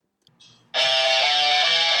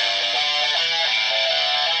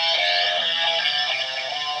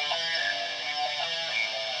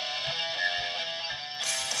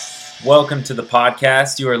Welcome to the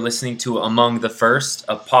podcast. You are listening to Among the First,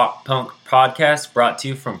 a pop punk podcast brought to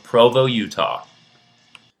you from Provo, Utah.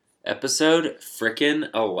 Episode frickin'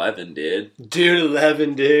 11, dude. Dude,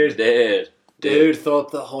 11, dude. Dude, throw up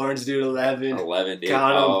the horns, dude, 11. 11, dude.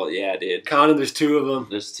 Count 'em. Oh, yeah, dude. Count them, there's two of them.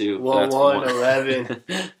 There's two. One, That's 11.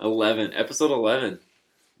 11. Episode 11.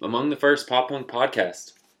 Among the First pop punk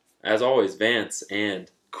podcast. As always, Vance and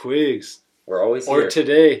Quigs. we're always Or here.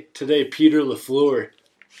 today, Peter LaFleur.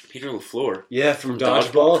 Peter LaFleur. Yeah, from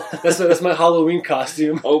Dodgeball. Dodgeball. that's my Halloween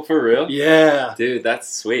costume. Oh, for real? Yeah. Dude,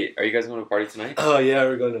 that's sweet. Are you guys going to a party tonight? Oh, yeah,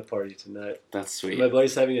 we're going to a party tonight. That's sweet. My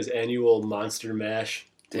buddy's having his annual Monster Mash.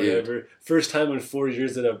 Dude. Whatever. First time in 4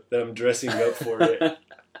 years that I'm dressing up for it.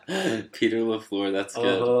 Peter LaFleur, that's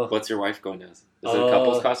good. Uh-huh. What's your wife going as? Is it a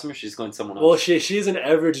couple's costume or she's going someone else? Well, she's an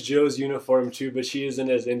average Joe's uniform too, but she isn't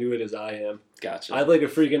as into it as I am. Gotcha. I have like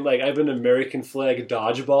I have an American flag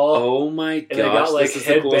dodgeball. Oh my gosh, And I got like this is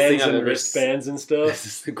the coolest thing headbands I've and ever wristbands and stuff. This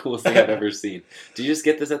is the coolest thing I've ever seen. Did you just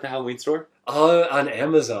get this at the Halloween store? On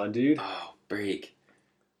Amazon, dude. Oh, break.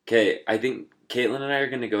 Okay, I think Caitlin and I are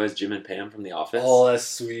going to go as Jim and Pam from The Office. Oh, that's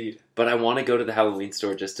sweet. But I want to go to the Halloween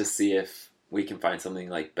store just to see if we can find something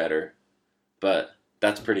like better. But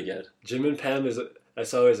that's pretty good. Jim and Pam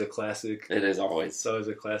that's always a classic. It is always. It's always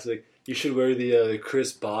a classic. You should wear the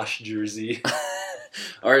Chris Bosch jersey.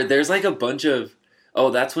 Or there's like a bunch of... Oh,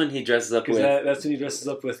 that's when he dresses up with That's when he dresses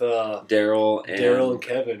up with Daryl and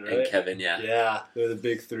Kevin, right? And Kevin, yeah. Yeah, they're the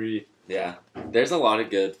big three. Yeah. There's a lot of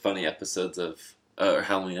good, funny episodes of... or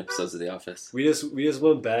Halloween episodes of The Office. We just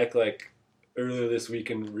went back like earlier this week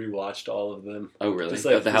and rewatched all of them. Oh, really? Just,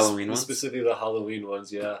 like, Of the Halloween ones? Specifically the Halloween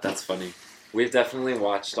ones, yeah. That's funny. We've definitely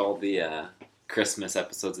watched all the Christmas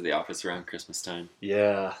episodes of The Office around Christmas time.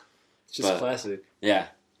 Yeah. It's just But- classic. Yeah,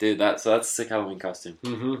 dude. That's a sick Halloween costume.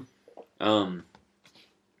 Mm-hmm.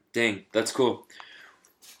 Dang, that's cool.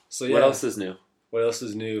 So yeah. What else is new? What else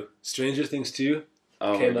is new? Stranger Things 2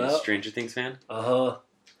 Oh, came are you a out. Stranger Things fan? Uh-huh.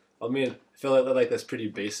 I mean, I feel like that's pretty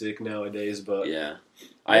basic nowadays, but... Yeah.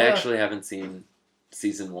 I Yeah. actually haven't seen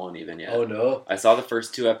season 1 even yet. Oh, no? I saw the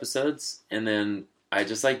first 2 episodes, and then I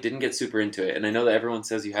just like didn't get super into it. And I know that everyone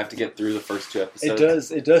says you have to get through the first 2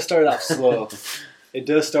 episodes. It does start off slow. It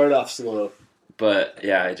does start off slow. But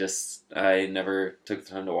yeah, I never took the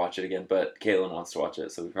time to watch it again. But Caitlin wants to watch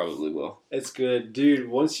it, so we probably will. It's good. Dude,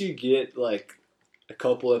 once you get, like, a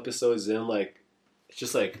couple episodes in, like, it's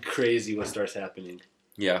just, like, crazy what starts happening.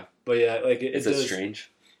 Yeah. But yeah, like, Is it strange?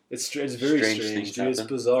 It's very Strange strange, things dude. It's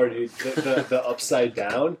happen? bizarre, dude. The upside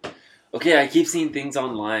down. Okay, I keep seeing things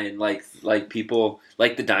online, like people,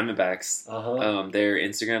 like the Diamondbacks, Uh-huh. their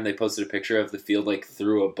Instagram, they posted a picture of the field, like,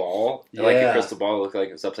 through a ball. Like, a Yeah. crystal ball looked like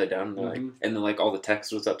it was upside down. And, Mhm. and then, like, all the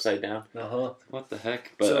text was upside down. Uh-huh. What the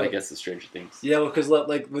heck? But So- I guess it's Stranger Things. Yeah, because,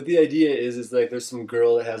 like, what the idea is, like, there's some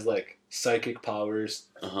girl that has, like, psychic powers.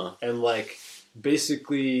 Uh-huh. And, like,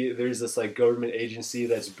 basically there's this, like, government agency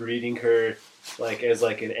that's breeding her, like, as,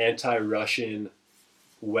 like, an anti-Russian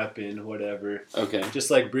weapon, whatever. Okay.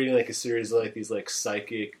 Just, like, breeding, like, a series of, like, these, like,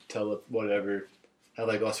 psychic whatever, have,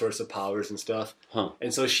 like, all sorts of powers and stuff. Huh.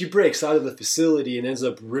 And so she breaks out of the facility and ends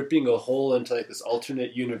up ripping a hole into, like, this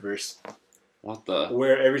alternate universe What the?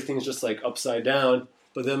 where everything's just, like, upside down.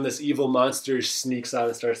 But then this evil monster sneaks out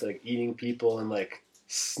and starts, like, eating people and, like,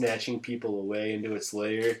 snatching people away into its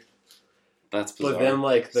lair. That's bizarre. But then,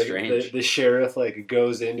 like, Strange. the sheriff, like,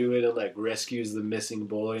 goes into it and, like, rescues the missing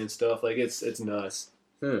boy and stuff. Like, it's nuts.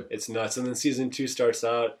 It's nuts. And then season 2 starts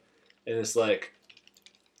out, and it's, like,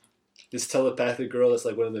 this telepathic girl that's,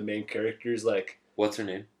 like, one of the main characters, like, What's her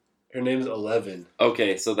name? her name's 11.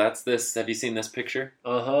 Okay, so that's this. Have you seen this picture?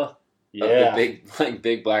 Uh-huh. Of Yeah. the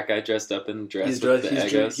big black guy dressed up in dress He's with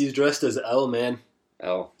dressed, the Eggos? he's dressed as L, man.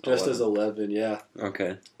 L. Dressed 11. as 11, yeah.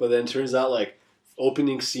 Okay. But then turns out, like,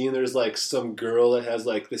 opening scene, there's, like, some girl that has,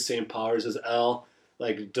 like, the same powers as L,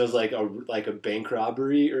 like, does, like a bank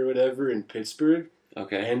robbery or whatever in Pittsburgh.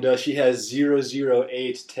 Okay. And she has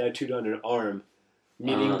 008 tattooed on her arm,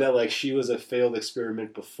 meaning that, like, she was a failed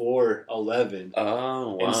experiment before 11.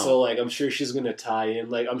 Oh, wow. And so, like, I'm sure she's going to tie in.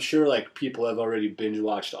 Like, I'm sure, like, people have already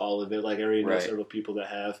binge-watched all of it. Like, I already know Right. several people that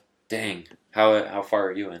have. Dang. How far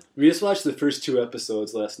are you in? We just watched the first 2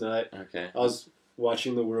 episodes last night. Okay. I was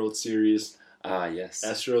watching the World Series. Ah, yes.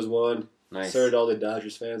 Astros won. Nice. Sorry to all the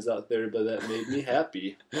Dodgers fans out there, but that made me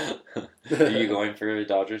happy. Are you going for the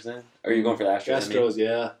Dodgers then? Or are you going for the Astros? Astros,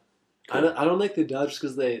 yeah. Cool. I don't like the Dodgers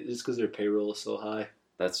because their payroll is so high.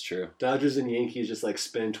 That's true. Dodgers and Yankees just, like,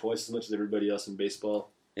 spend twice as much as everybody else in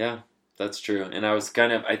baseball. Yeah, that's true. And I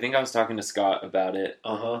think I was talking to Scott about it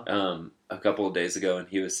Uh-huh. a couple of days ago, and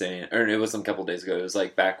he was saying, or it wasn't a couple of days ago, it was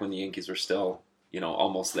like back when the Yankees were still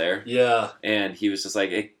almost there. Yeah. And he was just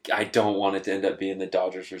like, I don't want it to end up being the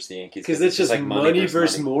Dodgers versus the Yankees. Because it's just like money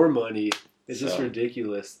versus more money. It's just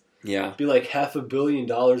ridiculous. Yeah. It'd be like $500 million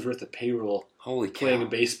worth of payroll. Holy cow. Playing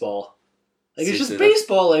baseball. Like, it's just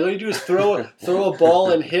baseball. Like, all you do is throw a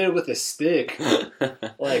ball and hit it with a stick.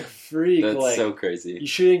 Like, freak. That's like, so crazy. You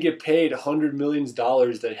shouldn't get paid $100 million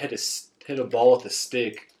to hit a ball with a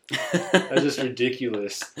stick. That's just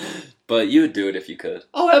ridiculous. But you would do it if you could.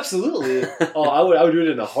 Oh, absolutely. Oh, I would do it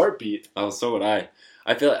in a heartbeat. Oh, so would I.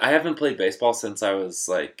 I feel like I haven't played baseball since I was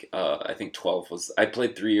like, I think 12 I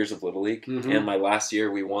played 3 years of Little League. Mm-hmm. And my last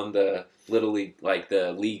year we won the Little League, like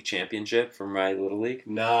the league championship for my Little League.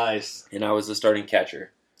 Nice. And I was the starting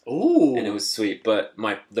catcher. Ooh. And it was sweet. But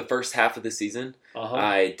the first half of the season,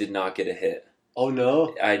 I did not get a hit. Oh,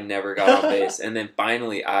 no? I never got on base. And then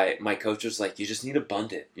finally, my coach was like, you just need to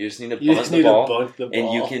bunt it. You just need to bunt the ball.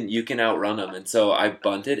 And you can outrun them. And so I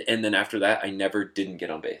bunted. And then after that, I never didn't get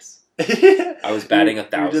on base. I was batting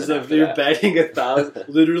 1,000. You're batting 1,000.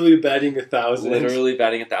 Literally batting 1,000. Literally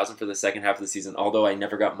batting 1,000 for the second half of the season, although I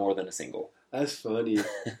never got more than a single. That's funny.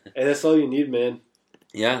 And that's all you need, man.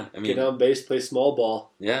 Yeah, I mean, get on base, play small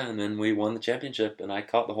ball. Yeah, and then we won the championship, and I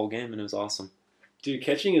caught the whole game, and it was awesome. Dude,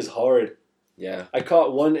 catching is hard. Yeah. I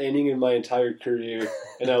caught one inning in my entire career,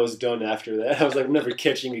 and I was done after that. I was like, I'm never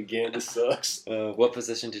catching again. This sucks. What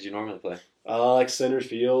position did you normally play? Like center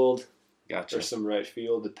field. Gotcha. Or some right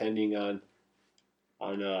field, depending on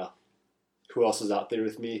who else is out there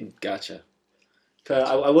with me. Gotcha.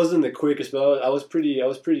 I wasn't the quickest, but I was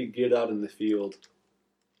pretty good out in the field.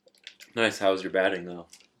 Nice. How was your batting though?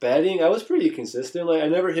 Batting, I was pretty consistent. Like I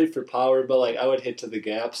never hit for power, but like I would hit to the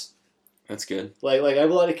gaps. That's good. Like I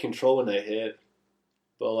have a lot of control when I hit,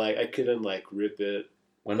 but like I couldn't like rip it.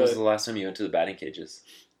 When was the last time you went to the batting cages?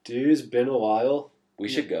 Dude, it's been a while. We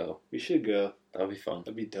should go. We should go. That'd be fun.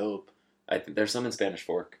 That'd be dope. I think there's some in Spanish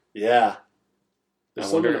Fork. Yeah. There's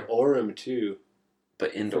some in Orem too.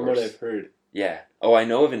 But indoors. From what I've heard. Yeah. Oh, I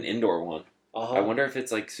know of an indoor one. Uh-huh. I wonder if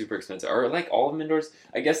it's like super expensive. Or like all of them indoors.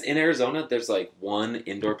 I guess in Arizona there's like one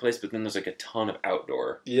indoor place, but then there's like a ton of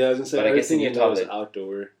outdoor. Yeah, I was gonna say, but I guess in Utah is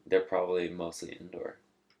outdoor. They're probably mostly indoor.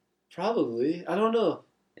 Probably. I don't know.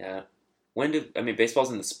 Yeah.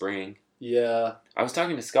 Baseball's in the spring. Yeah. I was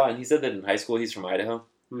talking to Scott, and he said that in high school, he's from Idaho.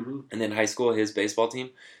 Mm-hmm. And then high school, his baseball team,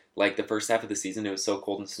 like the first half of the season, it was so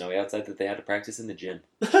cold and snowy outside that they had to practice in the gym.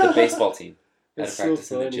 The baseball team had to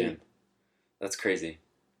practice in the gym. That's crazy.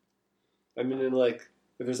 I mean, if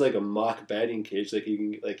there's like a mock batting cage,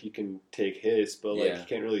 you can take hits, but you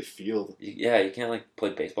can't really field. You can't like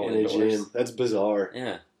play baseball in indoors. A gym. That's bizarre.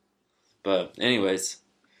 Yeah, but anyways,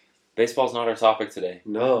 baseball's not our topic today.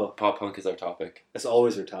 No, pop punk is our topic. That's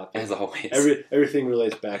always our topic. As always, everything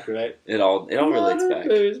relates back, right? It all relates back.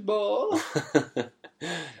 Baseball.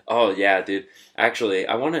 Oh yeah, dude. Actually,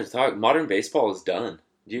 I wanted to talk. Modern baseball is done.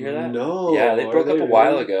 Did you hear that? No. Yeah, they broke up a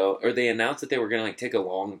while ago, or they announced that they were gonna like take a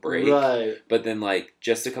long break. Right. But then like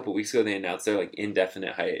just a couple weeks ago, they announced their like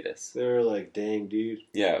indefinite hiatus. They were like, "Dang, dude.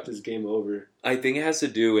 Yeah, this game over." I think it has to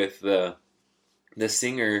do with the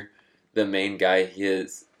singer, the main guy.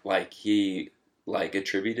 He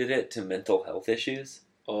attributed it to mental health issues.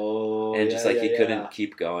 Oh. And just he couldn't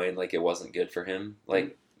keep going. Like it wasn't good for him.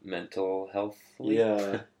 Like mental health.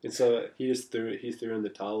 Yeah. And so he threw in the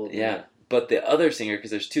towel. Yeah. But the other singer, because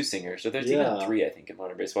there's two singers, or there's even three, I think, in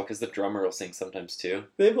modern baseball, because the drummer will sing sometimes too.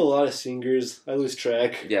 They have a lot of singers. I lose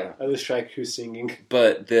track. Yeah. I lose track who's singing.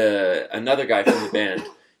 But another guy from the band,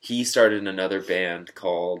 he started another band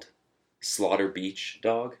called Slaughter Beach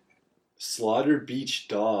Dog. Slaughter Beach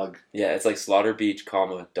Dog. Yeah, it's like Slaughter Beach,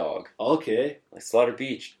 dog. Okay. Like Slaughter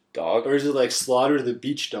Beach Dog. Or is it like Slaughter the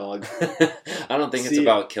Beach Dog? I don't think it's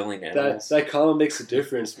about killing animals. That comma makes a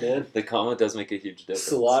difference, man. The comma does make a huge difference.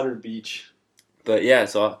 Slaughter Beach. But yeah,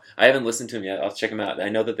 so I haven't listened to him yet. I'll check him out. I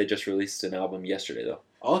know that they just released an album yesterday, though.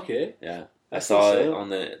 Okay. Yeah. I saw it on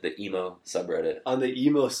the emo subreddit. On the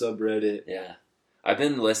emo subreddit. Yeah. I've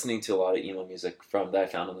been listening to a lot of emo music that I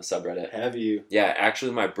found on the subreddit. Have you? Yeah,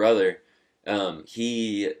 actually my brother, I have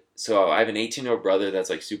an 18-year-old brother that's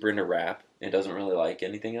like super into rap and doesn't really like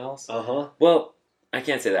anything else. Uh-huh. Well, I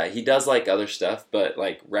can't say that. He does like other stuff, but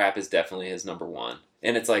like rap is definitely his number one.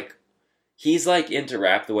 And it's like, he's like into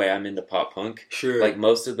rap the way I'm into pop punk. Sure. Like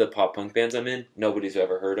most of the pop punk bands I'm in, nobody's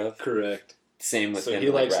ever heard of. Correct. Same with him. He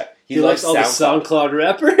likes rap. He likes all the SoundCloud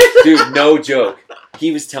rappers. Dude, no joke.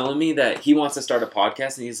 He was telling me that he wants to start a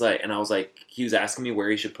podcast, and I was like, he was asking me where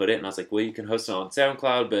he should put it, and I was like, well, you can host it on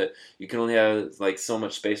SoundCloud, but you can only have like so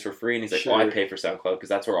much space for free. And he's like, sure. I pay for SoundCloud because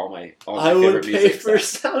that's where all my I favorite would pay music's for at.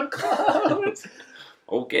 SoundCloud.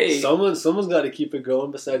 Okay. Someone's got to keep it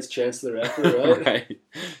going besides Chance the Rapper, right? Right.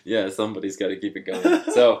 Yeah, somebody's got to keep it going.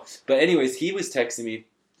 So, but anyways, he was texting me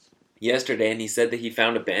yesterday, and he said that he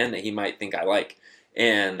found a band that he might think I like.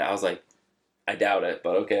 And I was like, I doubt it,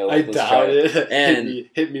 but okay. I doubt it. And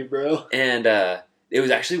hit me, bro. And it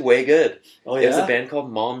was actually way good. Oh, yeah? It was a band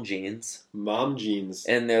called Mom Jeans. Mom Jeans.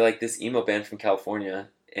 And they're like this emo band from California.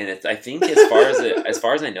 And it's, I think as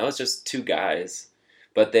far as I know, it's just two guys.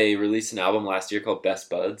 But they released an album last year called Best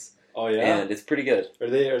Buds. Oh yeah, and it's pretty good. Are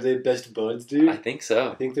they best buds, dude? I think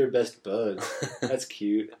so. I think they're best buds. That's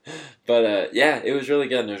cute. But yeah, it was really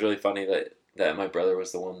good, and it was really funny that my brother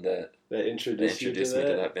was the one that introduced me to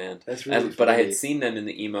that band. That's really funny. But I had seen them in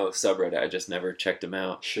the emo subreddit. I just never checked them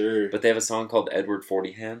out. Sure. But they have a song called Edward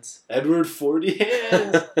 40 Hands. Edward 40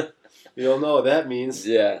 Hands. You don't know what that means.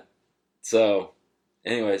 Yeah. So,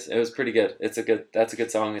 anyways, it was pretty good. That's a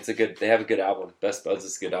good song. They have a good album. Best Buds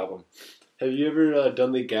is a good album. Have you ever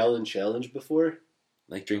done the gallon challenge before?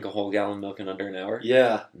 Like drink a whole gallon of milk in under an hour?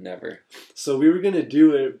 Yeah. Never. So we were going to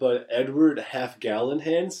do it, but Edward half-gallon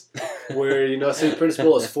hands, where, say the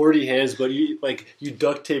principle is 40 hands, but you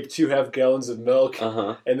duct tape 2 half-gallons of milk,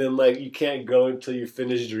 and then, you can't go until you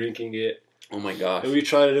finish drinking it. Oh my gosh. And we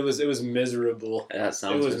tried it. It was miserable. That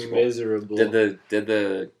sounds miserable. Did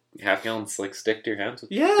the half-gallon stick to your hands?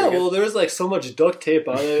 Yeah, well, there was so much duct tape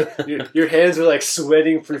on it. Your hands are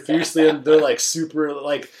sweating profusely, and they're super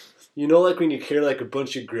when you carry a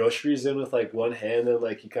bunch of groceries in with one hand, and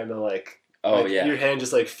you kind of your hand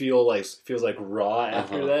just feels raw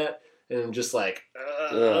after that, and just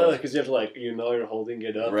because you have to you're holding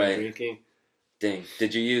it up and drinking. Dang,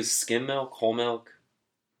 did you use skim milk, whole milk?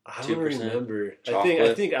 I don't remember. Chocolate?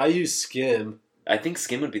 I think I use skim. I think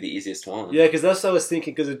skim would be the easiest one. Yeah, because that's what I was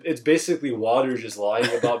thinking, because it's basically water just lying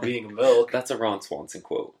about being milk. That's a Ron Swanson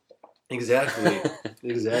quote. Exactly.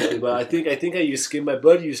 But I think I used skim. My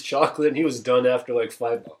buddy used chocolate, and he was done after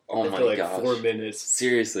 4 minutes.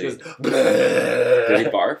 Seriously. Just, did he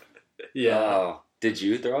barf? Yeah. Did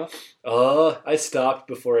you throw up? I stopped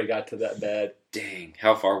before I got to that bad. Dang.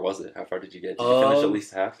 How far was it? How far did you get? Did you finish at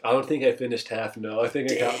least half? I don't think I finished half, no. I think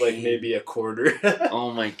I got maybe a quarter.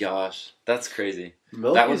 Oh my gosh. That's crazy.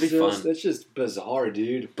 Milk that would be fun. That's just bizarre,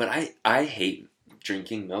 dude. But I hate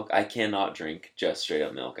drinking milk. I cannot drink just straight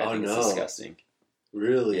up milk. I think it's disgusting.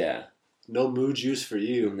 Really? Yeah. No moo juice for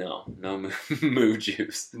you. No moo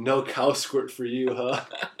juice. No cow squirt for you, huh?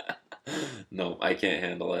 No, I can't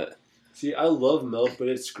handle it. See, I love milk, but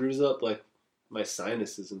it screws up my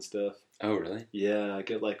sinuses and stuff. Oh, really? Yeah, I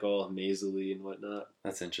get all nasally and whatnot.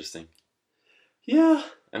 That's interesting. Yeah.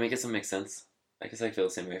 I mean, I guess it makes sense. I guess I feel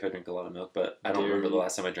the same way if I drink a lot of milk, but I don't remember the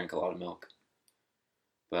last time I drank a lot of milk.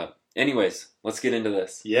 But anyways, let's get into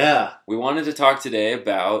this. Yeah. We wanted to talk today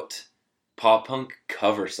about pop punk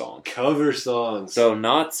cover songs. Cover songs. So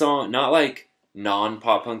not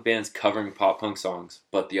non-pop punk bands covering pop punk songs,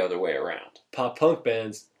 but the other way around. Pop punk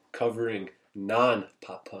bands covering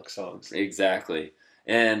non-pop punk songs. Exactly.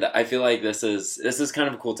 And I feel like this is kind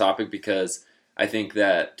of a cool topic, because I think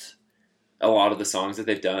that a lot of the songs that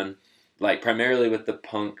they've done, primarily with the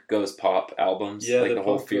Punk Goes Pop albums, the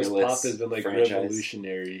whole Fearless Pop has been franchise.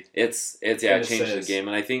 Revolutionary. It's it changed the game,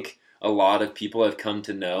 and I think a lot of people have come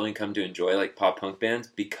to know and come to enjoy pop punk bands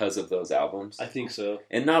because of those albums. I think so.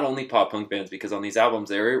 And not only pop punk bands, because on these albums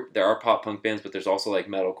there are pop punk bands, but there's also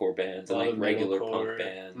metalcore bands and regular punk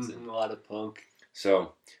bands and a lot of punk.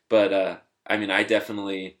 So, but I mean,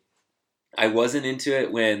 I wasn't into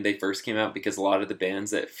it when they first came out, because a lot of the bands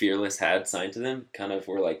that Fearless had signed to them kind of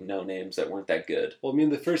were no names that weren't that good. Well, I mean,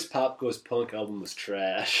 the first Pop Goes Punk album was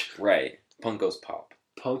trash. Right. Punk Goes Pop.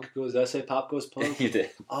 Did I say Pop Goes Punk? You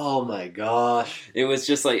did. Oh my gosh. It was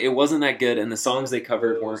just it wasn't that good, and the songs they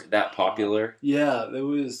covered weren't that popular. Yeah, it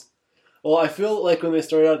was. Well, I feel when they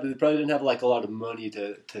started out, they probably didn't have a lot of money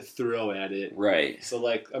to throw at it. Right. So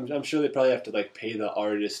I'm sure they probably have to pay the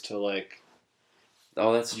artist to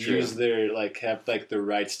oh, that's true. Use their have the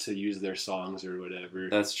rights to use their songs or whatever.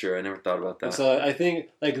 That's true. I never thought about that. So I think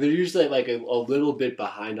they're usually a little bit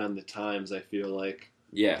behind on the times. I feel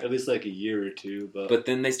yeah, at least a year or two. But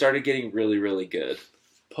then they started getting really, really good.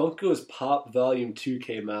 Punk Goes Pop Volume 2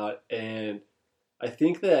 came out, and I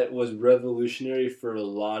think that was revolutionary for a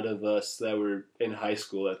lot of us that were in high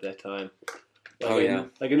school at that time. Yeah.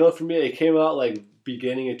 I know for me, it came out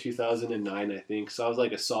beginning of 2009, I think. So I was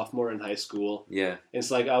a sophomore in high school. Yeah. And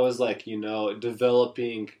it's I was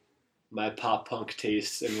developing my pop punk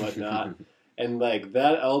tastes and whatnot. And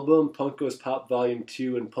that album, Punk Goes Pop Volume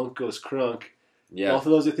 2 and Punk Goes Crunk, both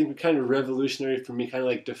of those I think were kind of revolutionary for me, kind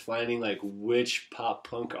of defining which pop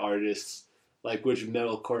punk artists like which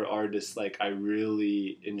metalcore artists like I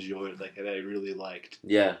really enjoyed, like that I really liked.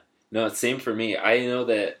 Yeah, no, it's same for me. I know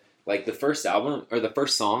that like the first album or the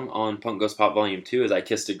first song on Punk Goes Pop Volume 2 is "I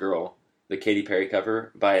Kissed a Girl," the Katy Perry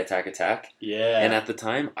cover by Attack Attack. Yeah, and at the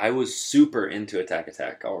time I was super into Attack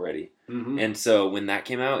Attack already, and so when that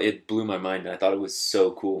came out, it blew my mind, and I thought it was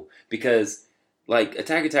so cool because like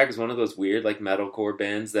Attack Attack is one of those weird like metalcore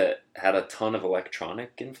bands that had a ton of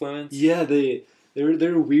electronic influence. Yeah,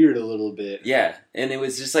 they're weird a little bit. Yeah, and it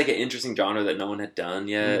was just like an interesting genre that no one had done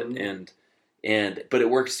yet, but it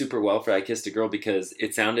worked super well for "I Kissed a Girl" because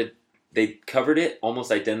it sounded, they covered it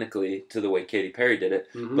almost identically to the way Katy Perry did it,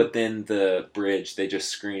 but then the bridge they just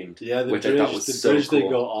screamed, which I thought was so cool. They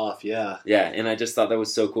go off, yeah, and I just thought that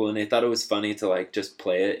was so cool, and I thought it was funny to like just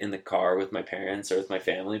play it in the car with my parents or with my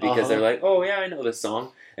family because they're like, oh yeah, I know this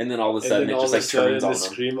song, and then all of a sudden it just like turns on them. The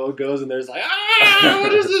screamo goes, and there's like,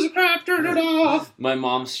 what is this crap? Turn it off! My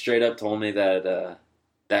mom straight up told me that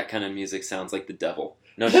that kind of music sounds like the devil.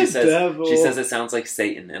 No, she says it sounds like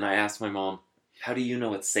Satan, and I asked my mom, how do you know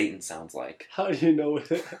what Satan sounds like? How do you know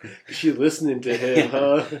what? She's listening to him,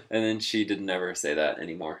 huh? And then she did never say that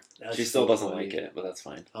anymore. She still doesn't like it, but that's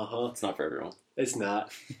fine. It's not for everyone. It's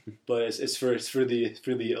not, but it's for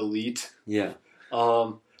the elite. Yeah.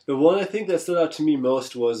 The one I think that stood out to me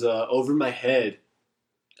most was "Over My Head."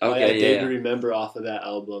 Okay, A Day to Remember off of that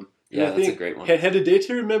album. Yeah, that's a great one. Had A Day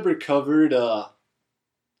to Remember covered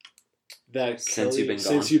that Since You've Been Gone?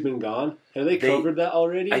 Since You've Been Gone? Have they covered that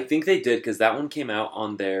already? I think they did, because that one came out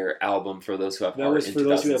on their album For Those Who Have Heart. That was For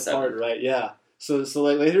Those Who Have Heart, right? Yeah. So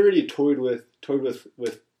like they had already toyed with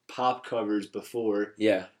pop covers before.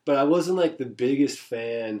 Yeah. But I wasn't like the biggest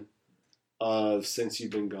fan of Since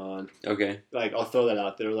You've Been Gone. Okay. Like I'll throw that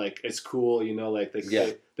out there. Like it's cool, you know. Like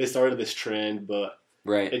they started this trend, but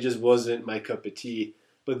it just wasn't my cup of tea.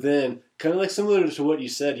 But then, kind of like similar to what you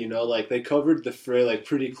said, you know, like they covered the fray like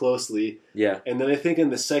pretty closely. Yeah. And then I think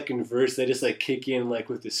in the second verse they just like kick in like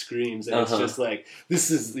with the screams, and it's just like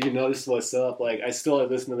this is what's up. Like I still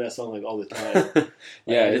listen to that song like all the time.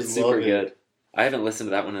 Yeah, it's super good. I haven't listened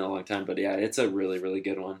to that one in a long time, but yeah, it's a really, really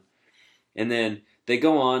good one. And then they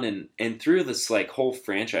go on and through this like whole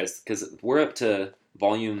franchise, because we're up to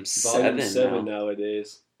volume 7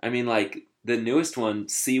 nowadays. I mean, like the newest one,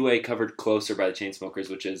 Seaway covered "Closer" by the Chainsmokers,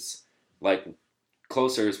 which is like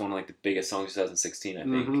 "Closer" is one of like the biggest songs of 2016, I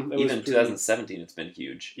think. Even 2017, it's been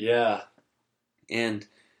huge. Yeah. And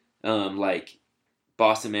like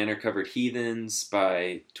Boston Manor covered "Heathens"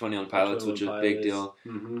 by 21 Pilots, which was a big deal.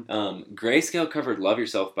 Grayscale covered "Love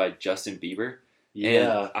Yourself" by Justin Bieber.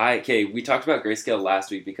 Yeah. And we talked about Grayscale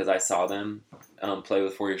last week because I saw them play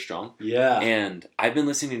with 4 Year Strong. Yeah. And I've been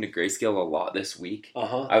listening to Grayscale a lot this week.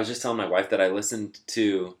 I was just telling my wife that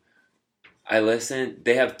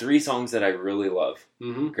they have 3 songs that I really love.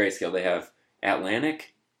 Grayscale. They have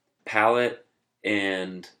Atlantic, Palette,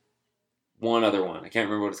 and one other one. I can't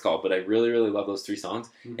remember what it's called, but I really, really love those 3 songs.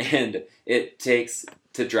 And it takes,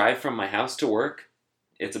 to drive from my house to work,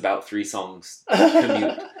 it's about 3 songs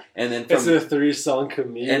commute. And then it's a 3-song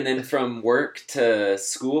commute. And then from work to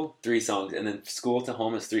school, 3 songs. And then school to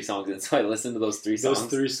home is 3 songs. And so I listen to those 3 songs.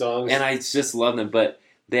 Those 3 songs. And I just love them. But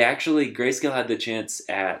they actually, Grayscale had the chance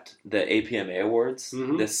at the APMA Awards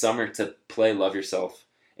this summer to play "Love Yourself."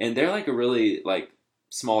 And they're like a really like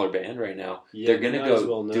smaller band right now. Yeah, they're going to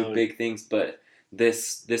go do big things. But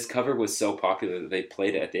this cover was so popular that they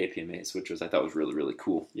played it at the APMAs, which I thought was really, really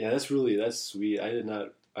cool. Yeah, that's sweet.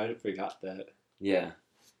 I forgot that. Yeah.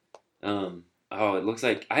 It looks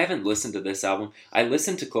like I haven't listened to this album. I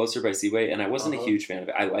listened to "Closer" by Seaway, and I wasn't a huge fan of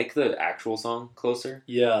it. I like the actual song "Closer."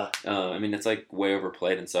 Yeah. I mean, it's like way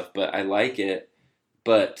overplayed and stuff, but I like it.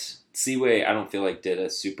 But Seaway, I don't feel like did a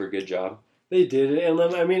super good job. They did it, and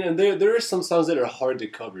I mean, and there are some songs that are hard to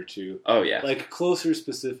cover too. Oh yeah. Like "Closer"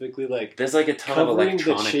 specifically, like there's like a ton of electronic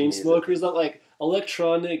covering the Chainsmokers, not like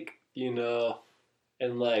electronic, you know,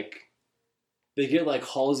 and like they get like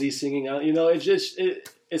Halsey singing out, you know.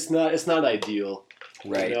 It's not ideal,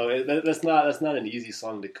 right? You know, that's not an easy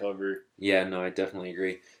song to cover. Yeah, no, I definitely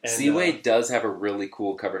agree. And, Seaway does have a really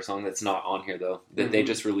cool cover song that's not on here though, that they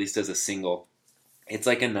just released as a single. It's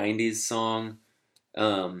like a '90s song.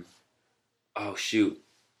 Oh shoot,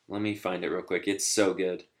 let me find it real quick. It's so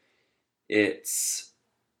good. It's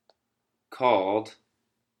called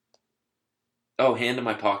 "Hand in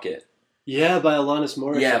My Pocket." Yeah, by Alanis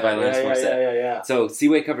Morissette. Yeah, by Alanis Morissette. Yeah. So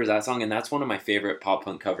Seaway covers that song, and that's one of my favorite pop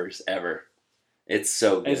punk covers ever. It's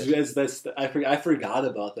so good. I forgot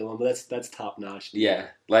about that one, but that's top notch. Yeah,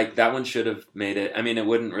 like that one should have made it. I mean, it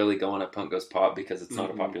wouldn't really go on a Punk Goes Pop because it's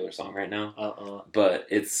not a popular song right now. But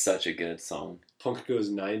it's such a good song. Punk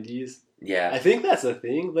Goes 90s. Yeah. I think that's a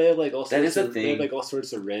thing. They have like all sorts They have like all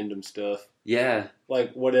sorts of random stuff. Yeah.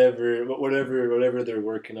 Like whatever they're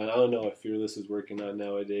working on. I don't know what Fearless is working on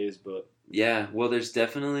nowadays, but yeah. Well, there's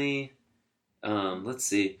definitely. Let's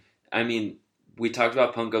see. I mean, we talked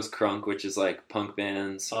about Punk Goes Crunk, which is like punk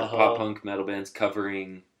bands or pop punk metal bands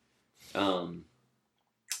covering,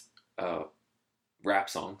 rap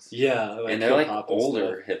songs. Yeah, like and they're like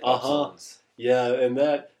older hip hop songs. Yeah, and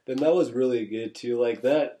that was really good too. Like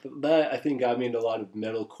that I think got me into a lot of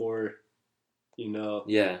metalcore,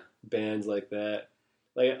 Yeah. bands like that.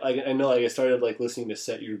 Like I know, like I started like listening to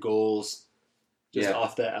Set Your Goals, just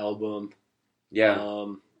off that album. Yeah.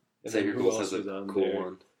 Set Your Goals has a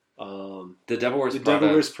cool one. The Devil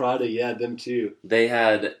Wears Prada, yeah, them too. They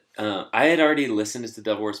had. I had already listened to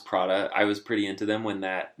Devil Wears Prada. I was pretty into them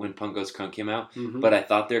when Punk Goes Crunk came out, but I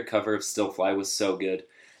thought their cover of Still Fly was so good.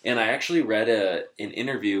 And I actually read an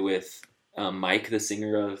interview with Mike, the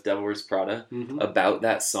singer of Devil Wears Prada, about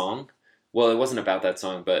that song. Well, it wasn't about that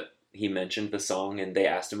song, but he mentioned the song, and they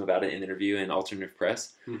asked him about it in an interview in Alternative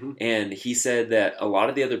Press. And he said that a lot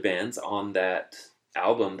of the other bands on that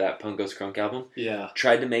album, that Punk Goes Crunk album,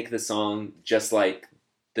 tried to make the song just like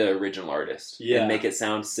the original artist. And make it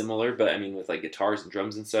sound similar, but I mean with like guitars and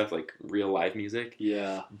drums and stuff, like real live music.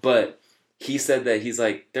 Yeah. But he said that he's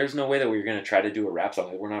like, there's no way that we're going to try to do a rap song.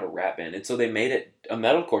 Like, we're not a rap band. And so they made it a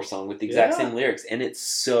metalcore song with the exact same lyrics. And it's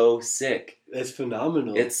so sick. It's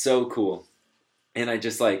phenomenal. It's so cool. And I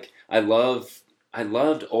just like, I loved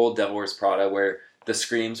old Devil Wears Prada where the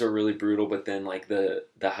screams were really brutal, but then like the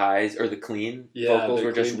highs or the clean vocals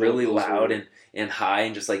were just really loud and high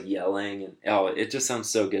and just like yelling. And it just sounds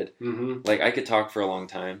so good. Like I could talk for a long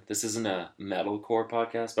time. This isn't a metalcore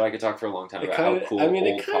podcast, but I could talk for a long time about how cool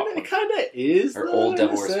it kind of is. Or old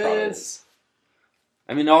Devil Wears Prada is.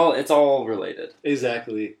 I mean, it's all related.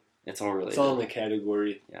 Exactly. It's all related. It's all in the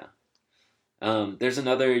category. Yeah. There's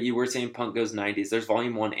another, you were saying Punk Goes 90s. There's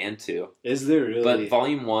volume 1 and 2. Is there really? But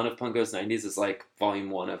volume 1 of Punk Goes 90s is like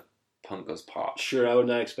volume 1 of Punk Goes Pop. Sure, I would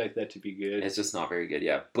not expect that to be good. It's just not very good,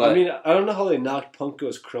 yeah. But I mean, I don't know how they knocked Punk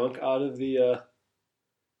Goes Crunk out of the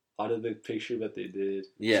picture, but they did.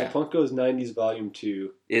 Yeah. So Punk Goes 90s volume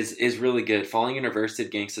 2 is really good. Falling in Reverse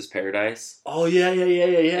did Gangsta's Paradise. Oh yeah.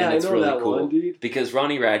 And it's really that cool, one, dude. Because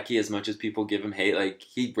Ronnie Radke, as much as people give him hate, like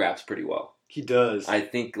he raps pretty well. He does. I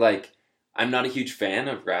think like I'm not a huge fan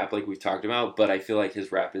of rap, like we've talked about, but I feel like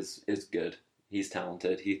his rap is good. He's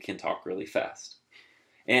talented. He can talk really fast.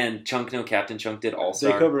 And Chunk No Captain Chunk did All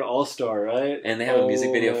Star. They cover All Star, right? And they have a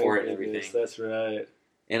music video for it and everything. That's right.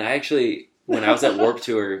 And I actually, when I was at Warped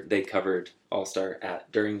Tour, they covered All Star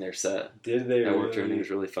during their set. Did they? At Warped Tour, and it was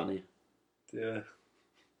really funny. Yeah.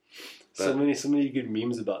 But, so many good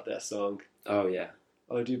memes about that song. Oh yeah.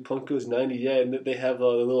 Oh dude, Punk Goes 90, yeah, and they have the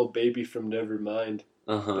little baby from Nevermind.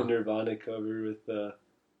 The Nirvana cover with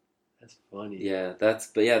that's funny. Yeah,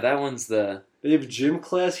 that one's the... They have Gym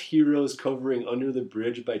Class Heroes covering Under the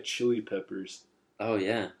Bridge by Chili Peppers. Oh,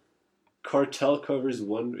 yeah. Cartel covers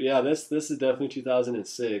one... Yeah, this is definitely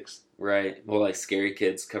 2006. Right. Well, like Scary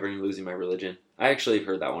Kids covering Losing My Religion. I actually have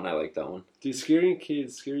heard that one. I like that one. Dude, Scaring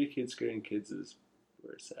Kids is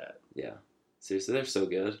where it's at. Yeah. Seriously, they're so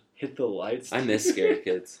good. Hit the Lights. I miss Scary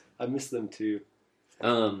Kids. I miss them too.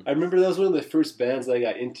 I remember that was one of the first bands I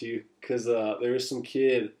got into because there was some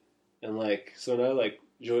kid, and like so when I like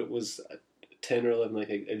was 10 or 11, like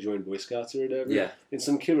I joined Boy Scouts or whatever. Yeah. And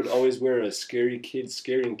some kid would always wear a Scaring Kid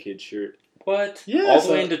shirt. What? Yeah. All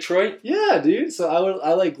the way in Detroit? Yeah, dude. So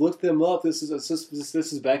I like looked them up. This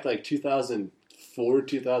is back like 2004,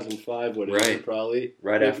 2005, whatever. Right. Probably.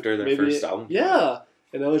 Right after their first album. Yeah.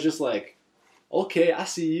 And I was just like, okay, I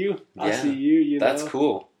see you. I see you. You know. That's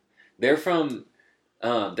cool. They're from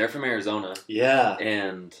Arizona. Yeah.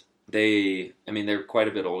 And they're quite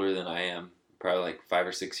a bit older than I am. Probably like 5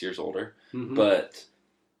 or 6 years older. Mm-hmm. But,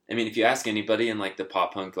 I mean, if you ask anybody in like the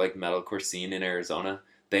pop punk, like metalcore scene in Arizona,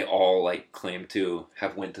 they all like claim to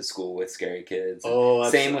have went to school with Scary Kids.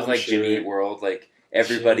 Same with Jimmy Eat World. Like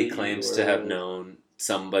everybody claims to have known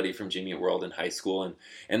somebody from Jimmy Eat World in high school.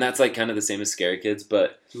 And that's like kind of the same as Scary Kids.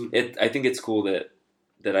 But I think it's cool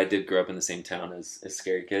that I did grow up in the same town as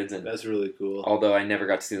Scary Kids. And that's really cool. Although I never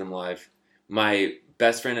got to see them live. My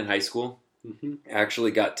best friend in high school actually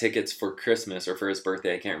got tickets for Christmas or for his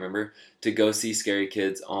birthday, I can't remember, to go see Scary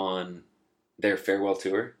Kids on their farewell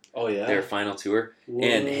tour. Oh, yeah? Their final tour. Whoa.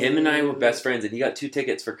 And him and I were best friends, and he got 2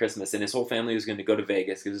 tickets for Christmas, and his whole family was going to go to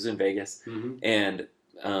Vegas, because it was in Vegas. Mm-hmm.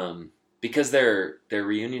 And because their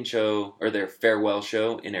reunion show, or their farewell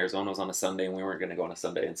show in Arizona was on a Sunday, and we weren't going to go on a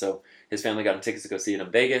Sunday, and so his family got him tickets to go see it in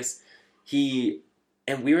Vegas.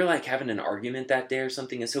 And we were, like, having an argument that day or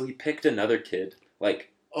something, and so he picked another kid, like,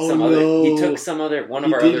 He took one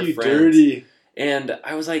of our other friends. Dirty. And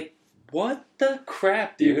I was like, what the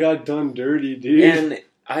crap, dude? You got done dirty, dude. And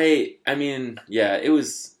I mean, yeah, I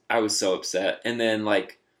was so upset. And then,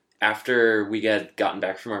 like, after we had gotten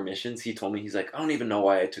back from our missions, he told me, he's like, I don't even know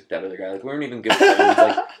why I took that other guy. Like, we weren't even good friends.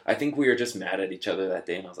 Like, I think we were just mad at each other that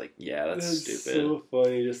day. And I was like, yeah, that's stupid. So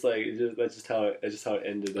funny. That's just how it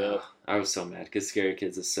ended up. I was so mad because Scary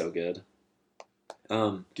Kids is so good.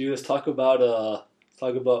 Dude, let's talk about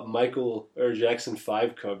Michael or Jackson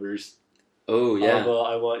 5 covers. Oh yeah.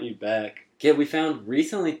 I Want You Back. Yeah, we found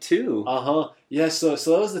recently too. Yeah. So that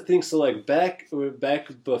was the thing. So like back when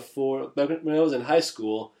I was in high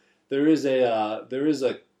school, there is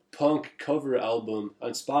a punk cover album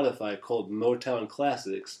on Spotify called Motown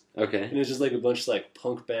Classics. Okay. And it's just like a bunch of like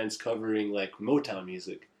punk bands covering like Motown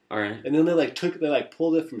music. All right. And then they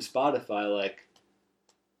pulled it from Spotify like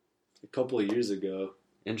a couple of years ago.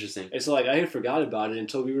 Interesting. And so like I had forgot about it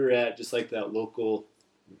until we were at just like that local,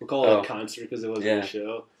 we'll call it a concert because it wasn't a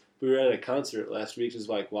show. We were at a concert last week, just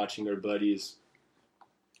like watching our buddies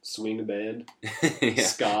swing band,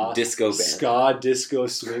 ska, disco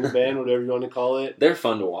swing band, whatever you want to call it. They're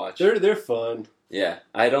fun to watch. They're fun. Yeah,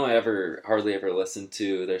 I don't hardly ever listen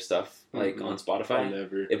to their stuff like on Spotify.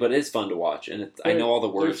 Never. But it's fun to watch, and I know all the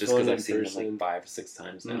words just because I've seen them like 5 or 6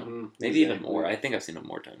 times now, maybe even more. I think I've seen them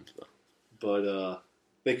more times though. But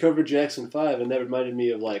they covered Jackson 5, and that reminded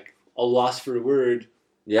me of like A Loss for Word.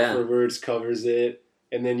 Yeah, For Words covers it,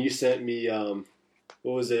 and then you sent me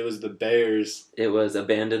what was it? It was the Bears. It was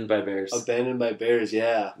Abandoned by Bears. Abandoned by Bears,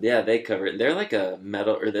 yeah. Yeah, they cover it. They're like a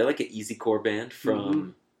metal, or they're like an easycore band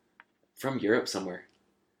from Europe somewhere.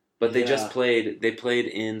 But they just played. They played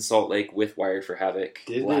in Salt Lake with Wired for Havoc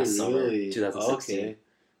last summer, 2016. Okay.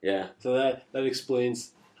 Yeah. So that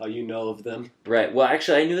explains how you know of them. Right. Well,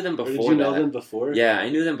 actually, I knew them before. Or did you know them before? Yeah, I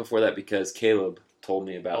knew them before that because Caleb told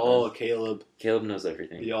me about them. Oh, Caleb. Caleb knows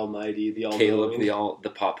everything. The Almighty, the All-knowing. Caleb,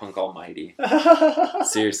 the pop punk almighty.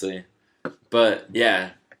 Seriously. But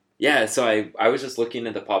yeah. So I was just looking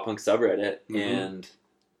at the pop punk subreddit, and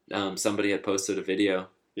somebody had posted a video.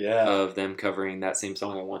 Yeah. Of them covering that same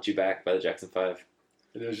song, I Want You Back by the Jackson 5.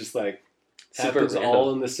 And it was just like, happens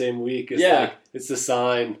all in the same week. It's like, it's a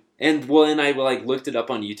sign. And I like looked it up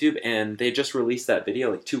on YouTube, and they just released that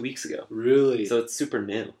video like 2 weeks ago. Really? So it's super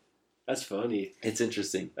new. That's funny. It's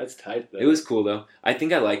interesting. That's tight though. It was cool though. I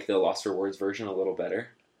think I like the Lost for Words version a little better.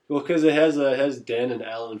 Well, because it has Dan and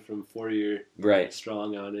Alan from 4 Year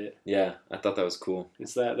Strong on it. Yeah, I thought that was cool.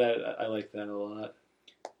 It's that I like that a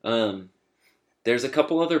lot. There's a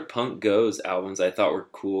couple other Punk Goes albums I thought were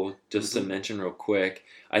cool, just to mention real quick.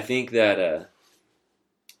 I think that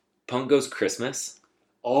Punk Goes Christmas.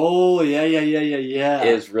 Oh, yeah.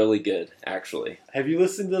 Is really good, actually. Have you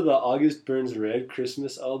listened to the August Burns Red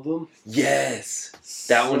Christmas album? Yes.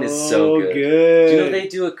 That one is so good. Do you know they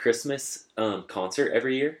do a Christmas concert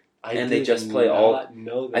every year? They just play all...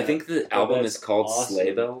 know that. I think the album is called awesome.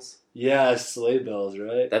 Sleigh Bells. Yeah, Sleigh Bells,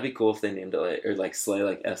 right? That'd be cool if they named it like Slay,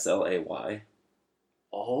 like Slay.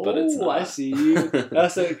 Oh, but it's not. I see you.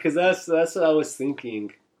 That's what I was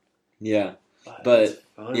thinking. Yeah, but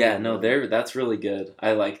yeah, no, that's really good.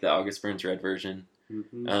 I like the August Burns Red version.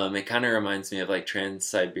 Mm-hmm. It kind of reminds me of like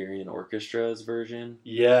Trans-Siberian Orchestra's version.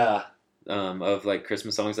 Yeah. Of like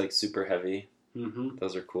Christmas songs, like super heavy. Mm-hmm.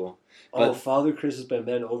 Those are cool. But Father Christmas by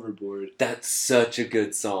Men Overboard. That's such a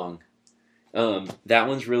good song. That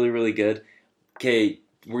one's really, really good. Okay,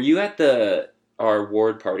 were you at our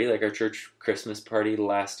ward party, like our church Christmas party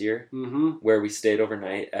last year, where we stayed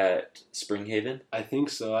overnight at Springhaven? I think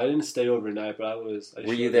so. I didn't stay overnight, but I was.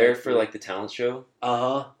 Were you there for like the talent show?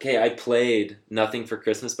 Okay, I played Nothing for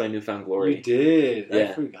Christmas by Newfound Glory. You did. Yeah.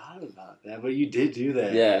 I forgot about that, but you did do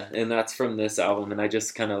that. Yeah, and that's from this album, and I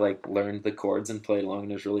just kind of like learned the chords and played along,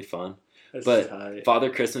 and it was really fun. That's tight. Father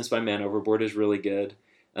Christmas by Man Overboard is really good.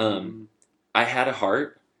 I Had a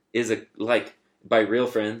Heart is by Real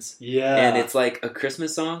Friends. Yeah. And it's like a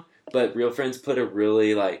Christmas song, but Real Friends put a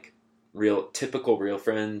really like typical Real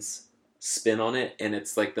Friends spin on it, and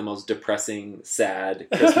it's like the most depressing, sad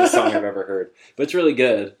Christmas song I've ever heard. But it's really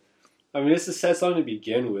good. I mean, it's a sad song to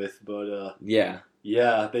begin with, but yeah.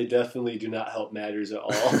 Yeah, they definitely do not help matters at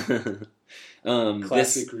all.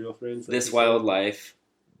 Classic Real Friends. Like This Wild Life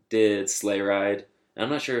did Sleigh Ride. I'm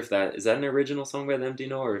not sure if is that an original song by them, do you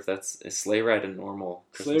know, or if is Sleigh Ride a normal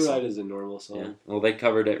Christmas Sleigh Ride song? is a normal song. Yeah. Well, they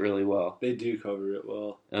covered it really well. They do cover it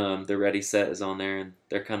well. The Ready Set is on there, and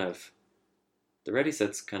they're the Ready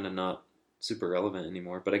Set's kind of not super relevant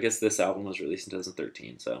anymore, but I guess this album was released in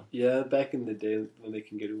 2013, so. Yeah, back in the day when they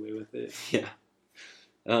can get away with it. Yeah.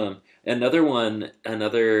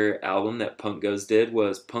 Another album that Punk Goes did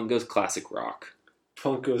was Punk Goes Classic Rock.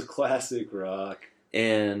 Punk goes classic rock.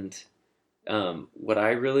 And what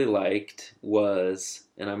I really liked was,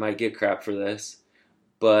 and I might get crap for this,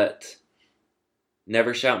 but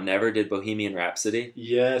Never Shout Never did Bohemian Rhapsody.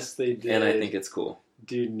 Yes, they did. And I think it's cool.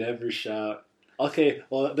 Dude, Never Shout. Okay,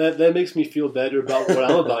 well, that makes me feel better about what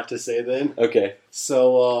I'm about to say then. Okay.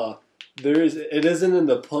 So, it isn't in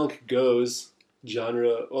the Punk Goes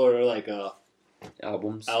genre, or like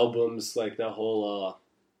albums, like that whole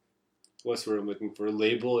what's the word I'm looking for,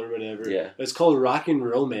 label or whatever. Yeah. It's called Rockin'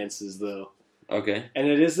 Romances though. Okay. And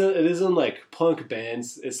it isn't like punk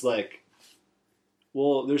bands. It's like,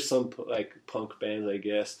 well, there's some like punk bands, I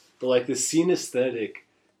guess, but like the Scene Aesthetic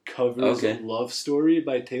covers Love Story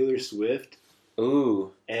by Taylor Swift.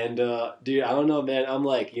 Ooh. And dude, I don't know, man. I'm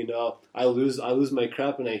like, I lose my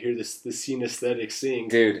crap when I hear the Scene Aesthetic sing.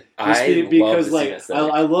 Dude, because love like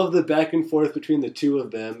I love the back and forth between the two of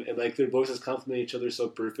them, and like their voices complement each other so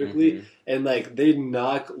perfectly, mm-hmm. and like they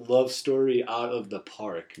knock Love Story out of the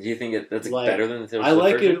park. Do you think that's like, better than the Taylor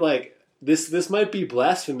Swift version? It like this might be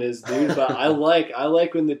blasphemous, dude, but I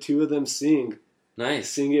like when the two of them sing. Nice.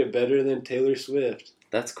 Sing it better than Taylor Swift.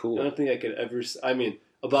 That's cool. I don't think I could ever. I mean,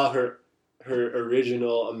 about her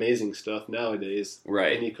original amazing stuff nowadays.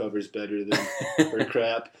 Right. Any cover's better than her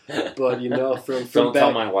crap. But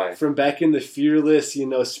from back in the Fearless,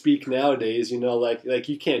 Speak Nowadays, like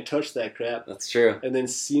you can't touch that crap. That's true. And then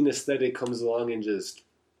Scene Aesthetic comes along and just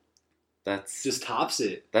tops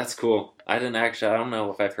it. That's cool. I don't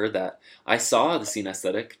know if I've heard that. I saw the Scene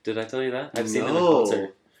Aesthetic. Did I tell you that? I've seen them in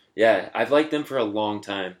concert. Yeah, I've liked them for a long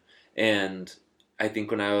time. And I think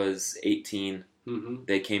when I was 18, mm-hmm.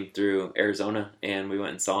 they came through Arizona, and we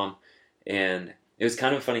went and saw them. And it was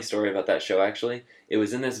kind of a funny story about that show, actually. It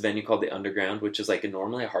was in this venue called the Underground, which is like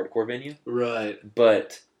normally a hardcore venue. Right.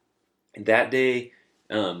 But that day,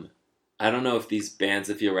 I don't know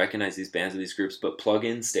if you'll recognize these bands or these groups, but Plug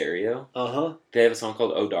In Stereo. Uh-huh. They have a song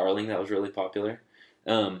called Oh Darling that was really popular.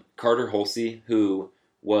 Carter Halsey,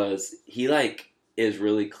 is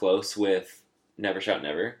really close with Never Shout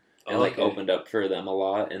Never, and opened up for them a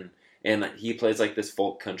lot, and he plays like this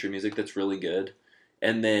folk country music that's really good.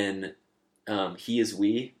 And then He Is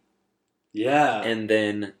We. Yeah. And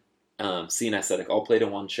then Scene Aesthetic all played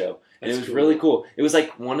in one show. And it was really cool. It was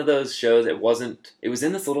like one of those shows. It was in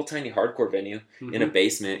this little tiny hardcore venue mm-hmm. in a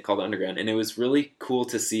basement called Underground. And it was really cool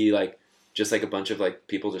to see just like a bunch of like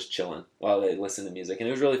people just chilling while they listen to music. And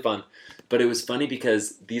it was really fun. But it was funny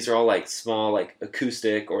because these are all like small like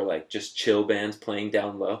acoustic or like just chill bands playing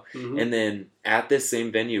down low. Mm-hmm. And then at this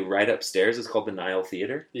same venue right upstairs is called the Nile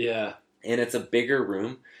Theater. Yeah. And it's a bigger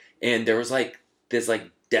room. And there was like this like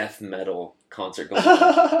death metal concert going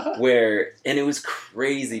on and it was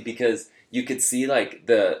crazy because you could see like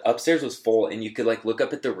the upstairs was full and you could like look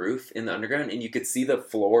up at the roof in the Underground and you could see the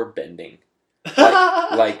floor bending.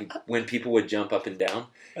 like when people would jump up and down.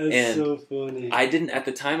 That's so funny. At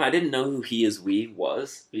the time I didn't know who He Is We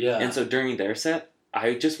was. Yeah. And so during their set,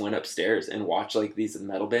 I just went upstairs and watched like these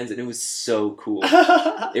metal bands, and it was so cool.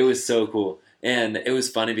 It was so cool. And it was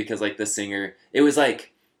funny because like the singer, it was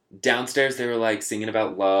like downstairs they were like singing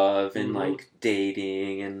about love and mm-hmm. like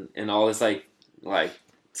dating and all this like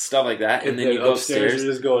stuff like that. And then you go upstairs,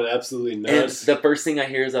 you're just going absolutely nuts. And the first thing I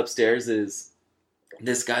hear is upstairs is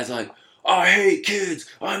this guy's like, I hate kids.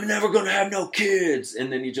 I'm never going to have no kids.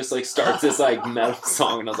 And then he just like starts this like metal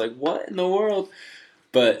song. And I was like, what in the world?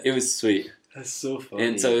 But it was sweet. That's so funny.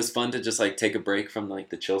 And so it was fun to just like take a break from like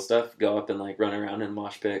the chill stuff, go up and like run around and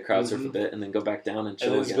mosh pit, crowd surf mm-hmm. a bit, and then go back down and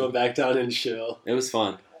chill again. Go back down and chill. It was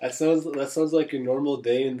fun. That sounds like a normal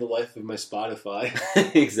day in the life of my Spotify.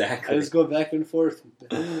 Exactly. I just go back and forth.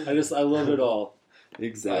 I love it all.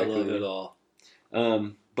 Exactly. I love it all.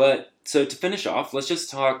 But so to finish off, let's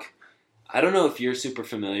just talk. I don't know if you're super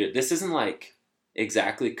familiar. This isn't like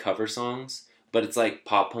exactly cover songs, but it's like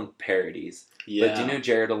pop punk parodies. Yeah. But do you know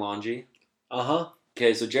Jared Alonji? Uh-huh.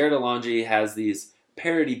 Okay, so Jared Alonji has these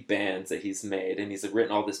parody bands that he's made, and he's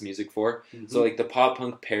written all this music for. Mm-hmm. So like the pop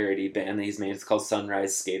punk parody band that he's made is called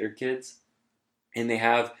Sunrise Skater Kids. And they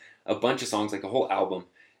have a bunch of songs, like a whole album.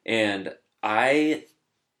 And I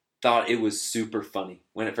thought it was super funny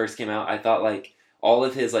when it first came out. I thought like all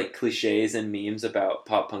of his like cliches and memes about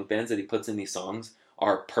pop punk bands that he puts in these songs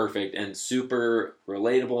are perfect and super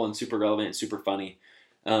relatable and super relevant and super funny.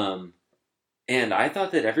 And I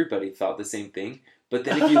thought that everybody thought the same thing. But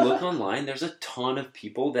then if you look online, there's a ton of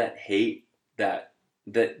people that hate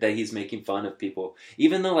that he's making fun of people,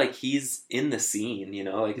 even though like he's in the scene, you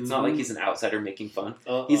know, like it's not like he's an outsider making fun.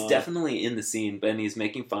 He's definitely in the scene, but he's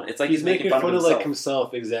making fun. It's like he's making fun of like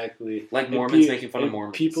himself, exactly. Like Mormons making fun of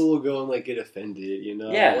Mormons. People will go and like get offended, you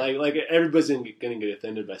know. Yeah, like everybody's gonna get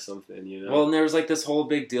offended by something, you know. Well, and there was like this whole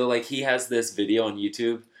big deal. Like he has this video on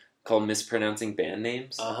YouTube called "Mispronouncing Band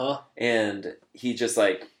Names," and he just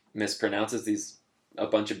like mispronounces a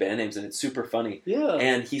bunch of band names, and it's super funny. Yeah.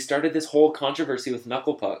 And he started this whole controversy with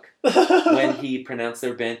Knucklepuck when he pronounced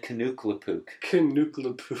their band Kanuklapook.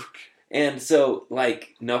 Kanuklapook. And so,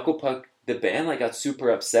 like, Knucklepuck, the band, like, got super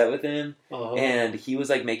upset with him, and he was,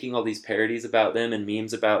 like, making all these parodies about them and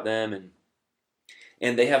memes about them,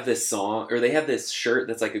 and they have this song, or they have this shirt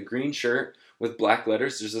that's, like, a green shirt with black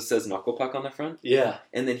letters that just says Knucklepuck on the front. Yeah.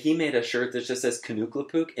 And then he made a shirt that just says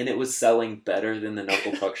Kanuklapook, and it was selling better than the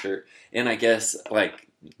Knucklepuck shirt. And I guess, like,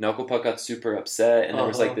 Knucklepuck got super upset, and there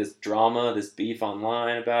was, like, this drama, this beef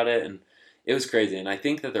online about it, and it was crazy. And I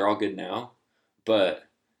think that they're all good now, but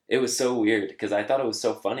it was so weird, because I thought it was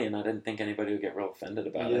so funny, and I didn't think anybody would get real offended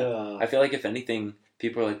about it. I feel like, if anything,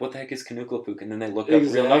 people are like, what the heck is Kanuklapook? And then they look up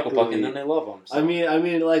real Knucklepuck, and then they love them. So. I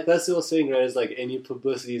mean, like, that's the old saying, right? Is like, any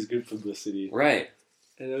publicity is good publicity. Right.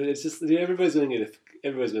 And it's just, everybody's gonna get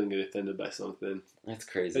offended by something. That's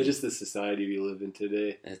crazy. It's just the society we live in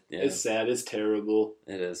today. It's sad. It's terrible.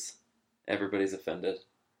 It is. Everybody's offended.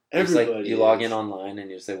 Everybody. Like, you log in online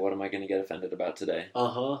and you say, what am I going to get offended about today?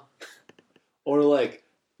 Or like,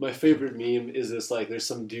 my favorite meme is this, like, there's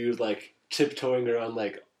some dude, like, tiptoeing around,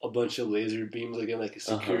 like, a bunch of laser beams, like, in, like, a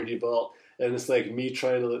security vault. And it's, like, me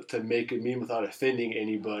trying to make a meme without offending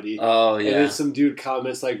anybody. Oh, yeah. And then some dude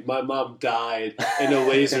comments, like, my mom died in a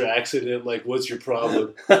laser accident. Like, what's your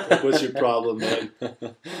problem? Like, what's your problem, man?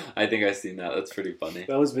 I think I've seen that. That's pretty funny.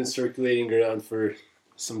 That one's been circulating around for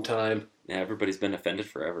some time. Yeah, everybody's been offended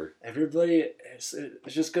forever. Everybody, it's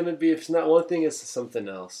just going to be, if it's not one thing, it's something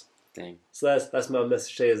else. Dang. So that's my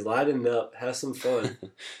message today, is lighten up, have some fun.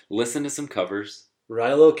 Listen to some covers.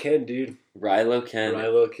 Rilo Ken, dude. Rilo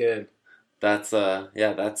Ken. That's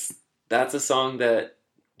that's a song that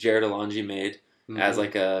Jared Alonji made as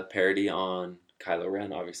like a parody on Kylo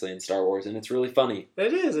Ren, obviously, in Star Wars, and it's really funny.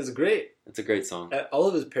 It is. It's great. It's a great song. All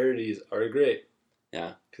of his parodies are great.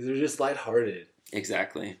 Yeah. Because they're just lighthearted.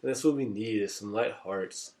 Exactly. And that's what we need, is some light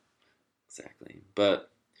hearts. Exactly. But,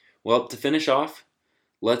 well, to finish off,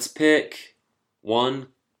 let's pick one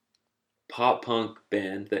pop punk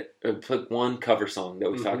band pick one cover song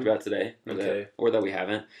that we talked about today, or that we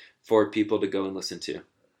haven't, for people to go and listen to.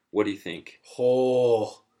 What do you think?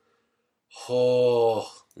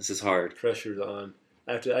 This is hard. Pressure's on.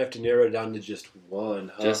 I have to narrow it down to just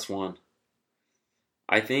one. Huh? Just one.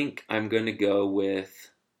 I think I'm going to go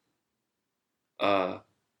with okay.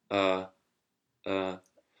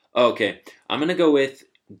 I'm going to go with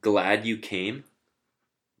Glad You Came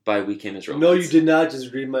by We Came As Romans. No, you did not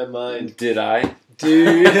just read my mind. Did I?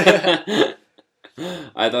 Dude.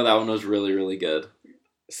 I thought that one was really, really good.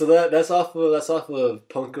 So that's off of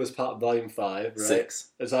Punk Goes Pop Volume 5, right? 6.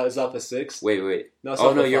 It's off of 6? Wait.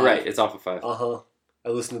 No, you're right. It's off of 5. I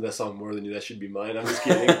listened to that song more than you. That should be mine. I'm just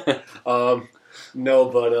kidding. No,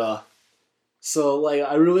 but so like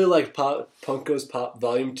I really like Punk Goes Pop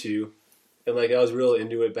Volume 2, and like I was real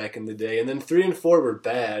into it back in the day. And then 3 and 4 were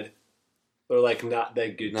bad, or like not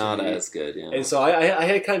that good. Not as good, yeah. And so I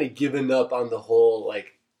had kind of given up on the whole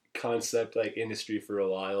like concept like industry for a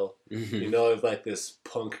while, you know, of like this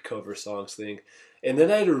punk cover songs thing. And then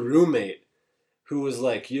I had a roommate who was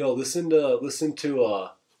like, "Yo, listen to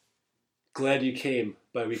Glad You Came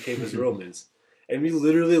by We Came As Romans." And we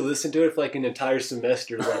literally listened to it for like an entire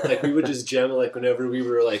semester. Like we would just jam it like whenever we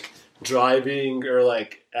were like driving or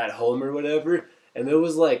like at home or whatever. And it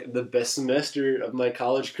was like the best semester of my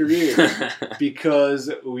college career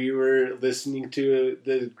because we were listening to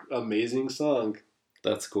the amazing song.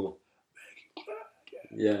 That's cool.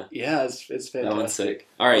 Yeah. Yeah, it's fantastic. That one's sick.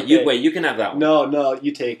 All right, okay. You can have that one. No,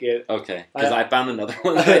 you take it. Okay, because I found another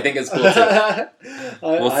one that I think is cool too.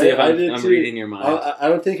 We'll see if I'm reading your mind. I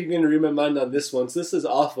don't think you're going to read my mind on this one. So this is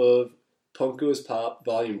off of Punk Goes Pop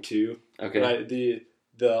Volume 2. Okay. Right? The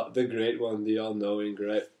great one, the all-knowing,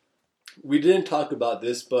 right? We didn't talk about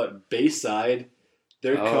this, but Bayside,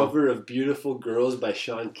 their cover of Beautiful Girls by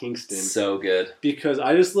Sean Kingston. So good. Because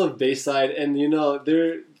I just love Bayside, and you know,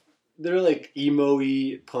 they're like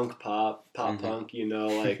emo-y punk pop punk, you know,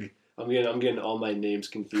 like I'm getting all my names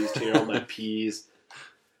confused here, all my P's.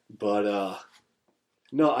 But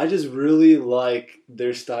no, I just really like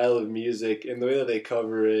their style of music and the way that they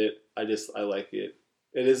cover it. I like it.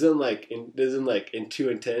 It isn't too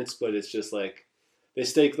intense, but it's just like they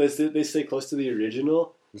stay close to the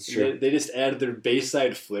original, That's true. They just added their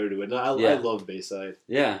Bayside flair to it. I love Bayside.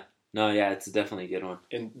 Yeah. No, yeah, it's definitely a good one.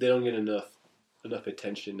 And they don't get enough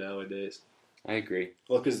attention nowadays. I agree.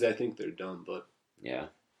 Well, because I think they're dumb, but yeah,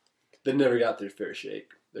 they never got their fair shake.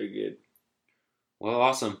 They're good. Well,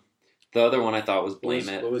 awesome. The other one I thought was Blame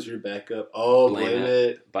It. What was your backup? Oh, Blame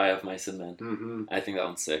It. By Of Mice and Men. Mm-hmm. I think that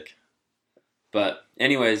one's sick. But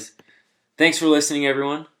anyways, thanks for listening,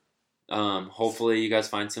 everyone. Hopefully you guys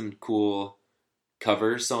find some cool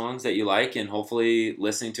cover songs that you like, and hopefully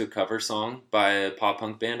listening to a cover song by a pop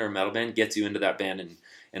punk band or a metal band gets you into that band,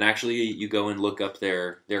 and actually you go and look up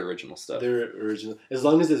their original stuff. Their original, as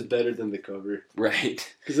long as it's better than the cover.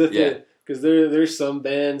 Right. Because there's some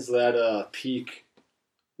bands that peak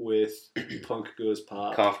with Punk Goes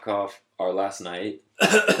Pop. Cough, cough. Our Last Night.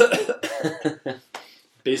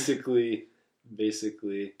 Basically.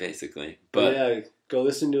 But yeah, go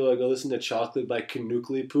listen to Chocolate by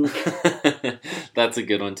Kanuckly Pook. That's a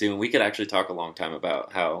good one too. And we could actually talk a long time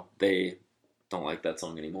about how they don't like that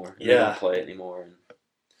song anymore. Yeah. They don't play it anymore.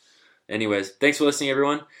 Anyways, thanks for listening,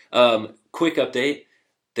 everyone. Quick update.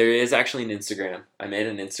 There is actually an Instagram. I made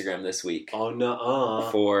an Instagram this week. Oh, no.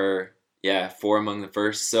 For Among the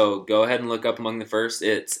First. So go ahead and look up Among the First.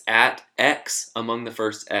 It's at X Among the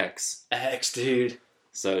First X. X, dude.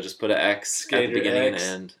 So just put an X at the beginning and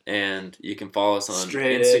end. And you can follow us on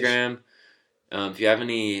Straight Instagram. If you have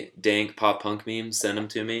any dank pop punk memes, send them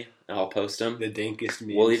to me. And I'll post them. The dankest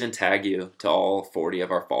memes. We'll even tag you to all 40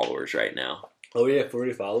 of our followers right now. Oh, yeah,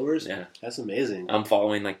 40 followers? Yeah. That's amazing. I'm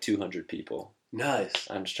following like 200 people. Nice.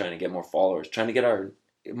 I'm just trying to get more followers. Trying to get our...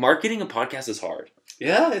 Marketing a podcast is hard.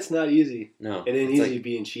 Yeah, it's not easy. No. It ain't easy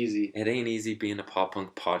being cheesy. It ain't easy being a pop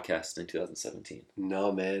punk podcast in 2017.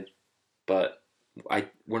 No, man. But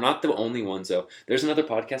we're not the only ones, though. There's another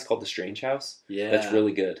podcast called The Strange House. Yeah. That's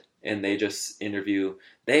really good. And they just interview...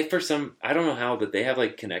 I don't know how, but they have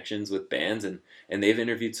like connections with bands, and they've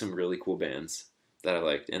interviewed some really cool bands that I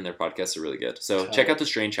liked, and their podcasts are really good. So check out The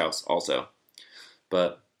Strange House also.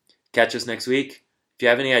 But catch us next week. If you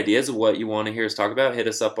have any ideas of what you want to hear us talk about, hit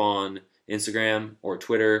us up on Instagram or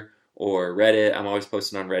Twitter or Reddit. I'm always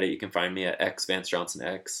posting on Reddit. You can find me at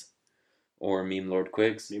XVanceJohnsonX or Meme Lord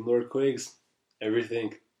Quigs. Meme Lord Quigs.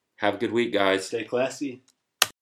 Everything. Have a good week, guys. Stay classy.